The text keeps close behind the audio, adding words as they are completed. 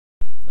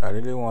I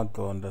really want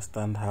to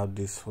understand how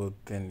this whole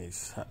thing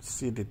is.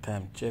 See the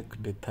time, check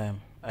the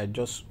time. I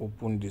just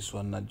opened this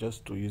one now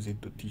just to use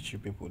it to teach you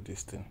people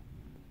this thing.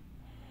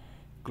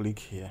 Click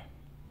here.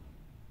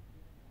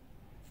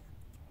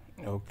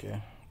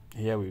 Okay,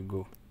 here we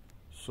go.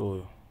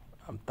 So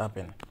I'm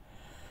tapping.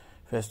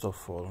 First of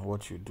all,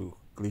 what you do,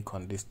 click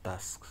on this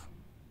task.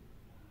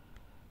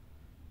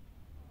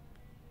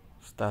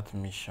 Start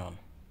mission.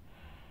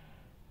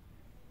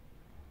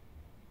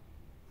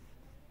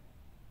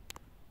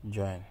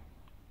 Join.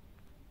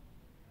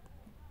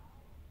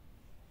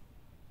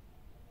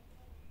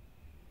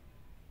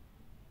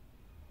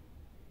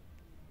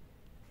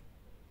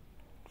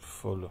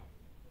 Follow.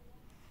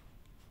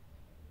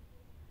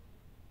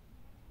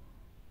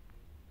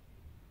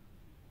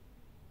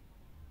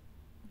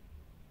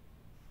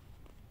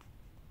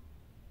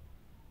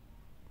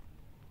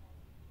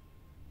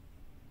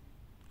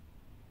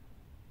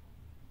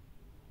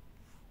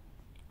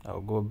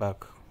 I'll go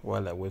back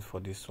while I wait for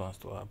these ones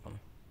to happen.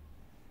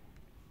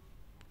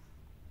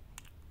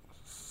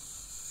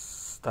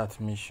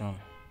 Start mission.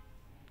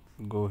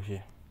 Go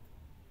here.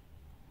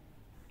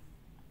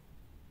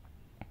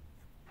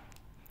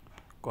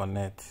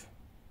 Connect.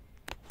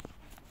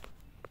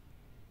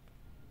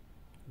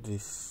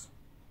 This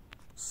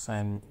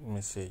send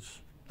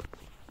message.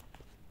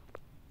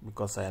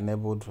 Because I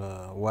enabled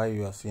why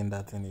you are seeing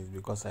that thing is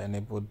because I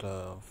enabled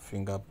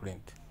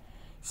fingerprint.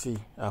 See,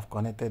 I've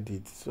connected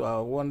it. So I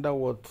wonder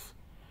what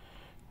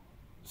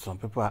some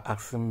people are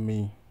asking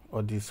me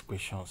all these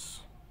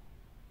questions.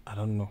 I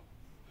don't know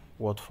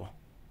what for.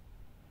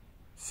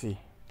 See,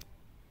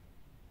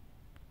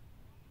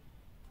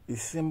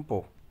 it's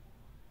simple,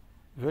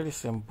 very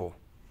simple.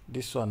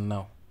 This one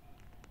now,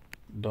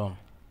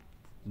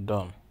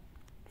 done,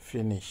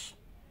 finish,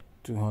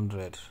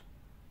 200.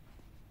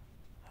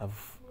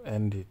 I've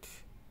ended.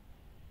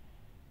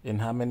 In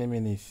how many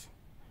minutes?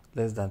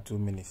 Less than 2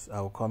 minutes.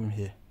 I'll come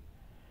here.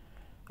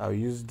 I'll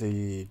use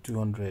the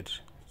 200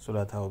 so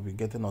that I'll be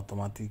getting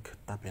automatic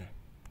tapping.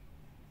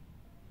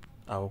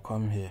 I'll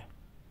come here.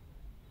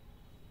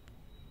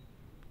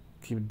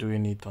 Keep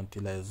doing it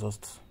until I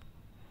exhaust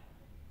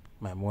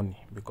my money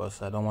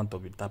because I don't want to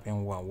be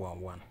tapping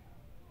 111.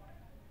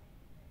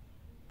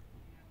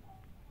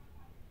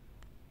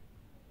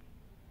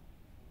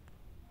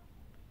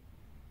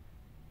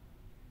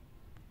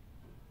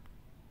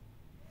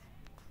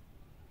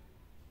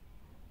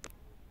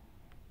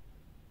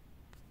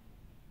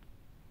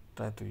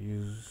 Try to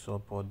use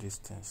up all these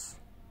things.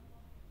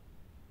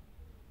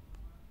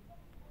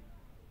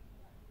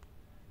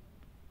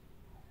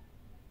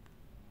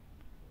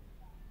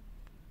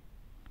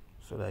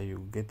 So that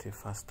you get a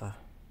faster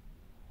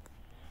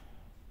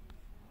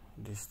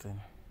this thing.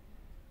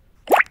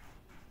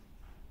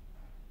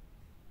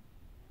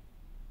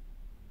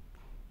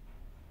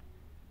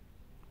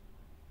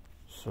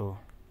 So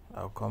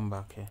I'll come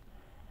back here.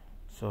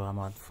 So I'm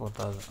at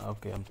 4,000.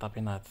 Okay, I'm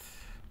tapping at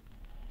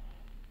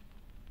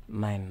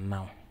 9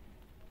 now.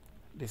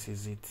 This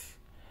is it.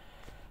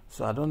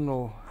 So I don't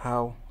know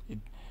how it.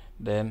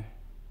 Then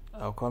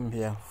I'll come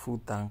here,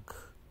 full tank.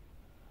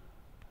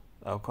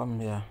 I'll come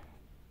here,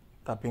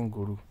 tapping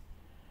guru,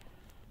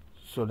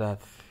 so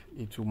that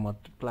it will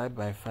multiply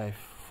by 5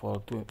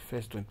 for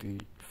first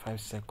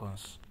 25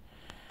 seconds.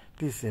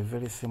 This is a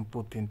very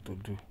simple thing to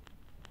do.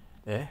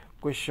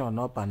 Question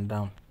up and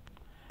down.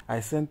 I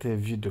sent a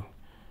video.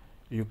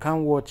 You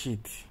can't watch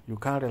it. You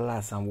can't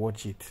relax and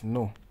watch it.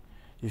 No.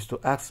 It's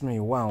to ask me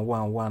 1,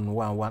 1, 1,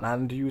 1, 1.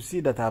 And you see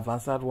that I've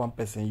answered one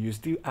person. You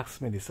still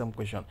ask me the same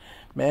question.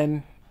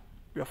 Man,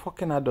 you're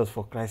fucking adults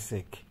for Christ's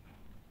sake.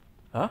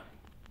 Huh?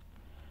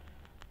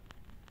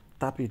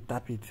 Tap it,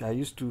 tap it. I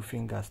use 2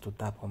 fingers to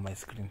tap on my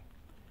screen.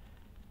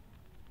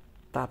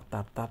 Tap,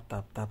 tap, tap,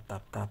 tap, tap,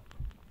 tap, tap.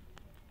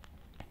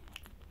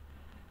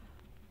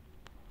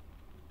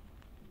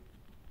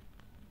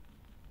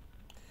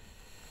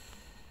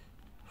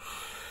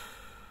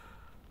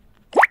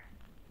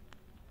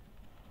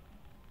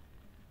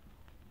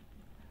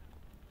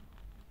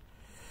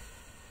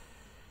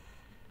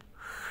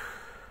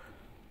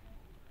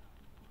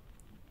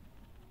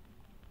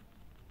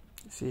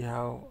 See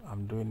how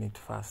I'm doing it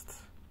fast.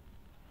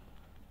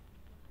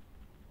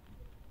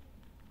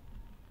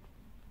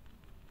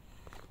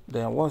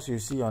 Then once you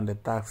see on the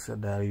tax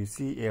that you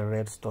see a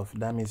red stuff,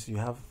 that means you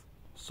have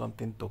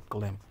something to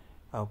claim.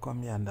 I'll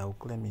come here and I'll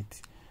claim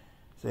it.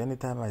 So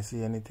anytime I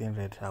see anything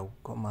red, I'll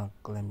come and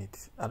claim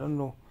it. I don't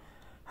know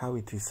how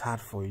it is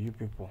hard for you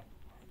people.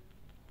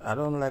 I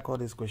don't like all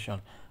this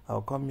question.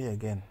 I'll come here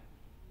again.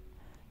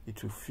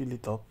 It will fill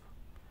it up.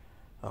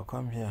 I'll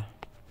come here.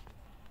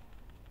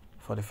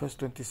 For the first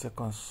 20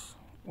 seconds,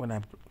 when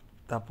I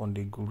tap on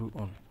the guru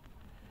on,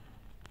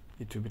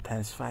 it will be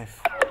 ×5.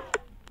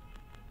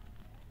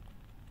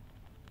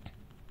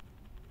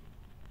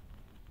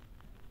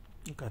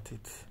 Look at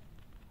it.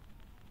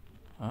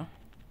 Huh?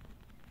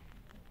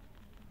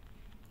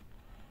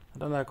 I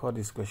don't like all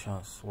these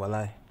questions.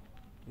 Walai.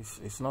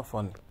 It's not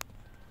funny.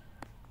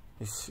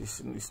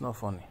 It's not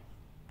funny.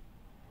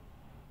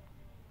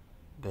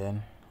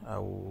 Then I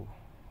will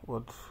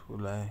what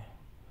will I,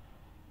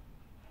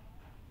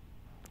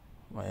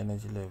 my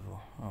energy level,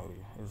 oh,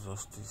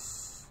 exhaust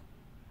this.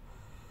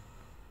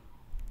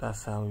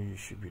 That's how you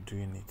should be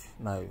doing it.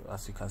 Now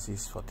as you can see,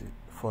 it's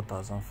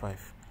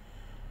 44,005.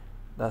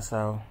 That's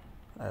how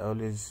I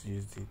always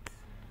used it.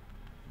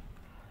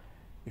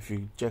 If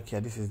you check here,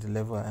 this is the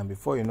level, and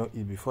before you know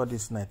it, before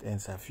this night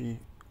ends, I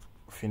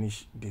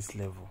finish this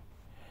level.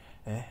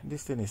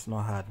 This thing is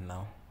not hard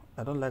now.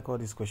 I don't like all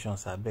these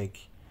questions. I beg,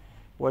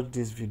 watch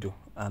this video,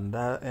 and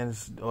that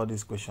ends all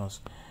these questions.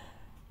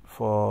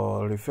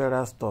 For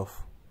referral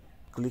stuff,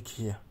 click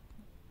here,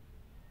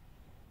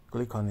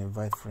 click on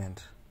invite friend,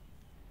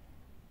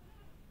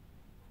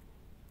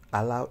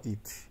 allow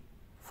it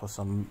for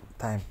some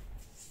time,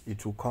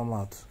 it will come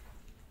out.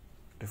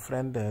 The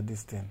friend,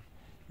 this thing,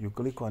 you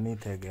click on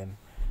it again,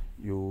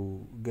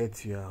 you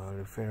get your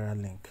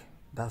referral link.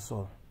 That's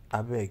all.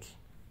 I beg.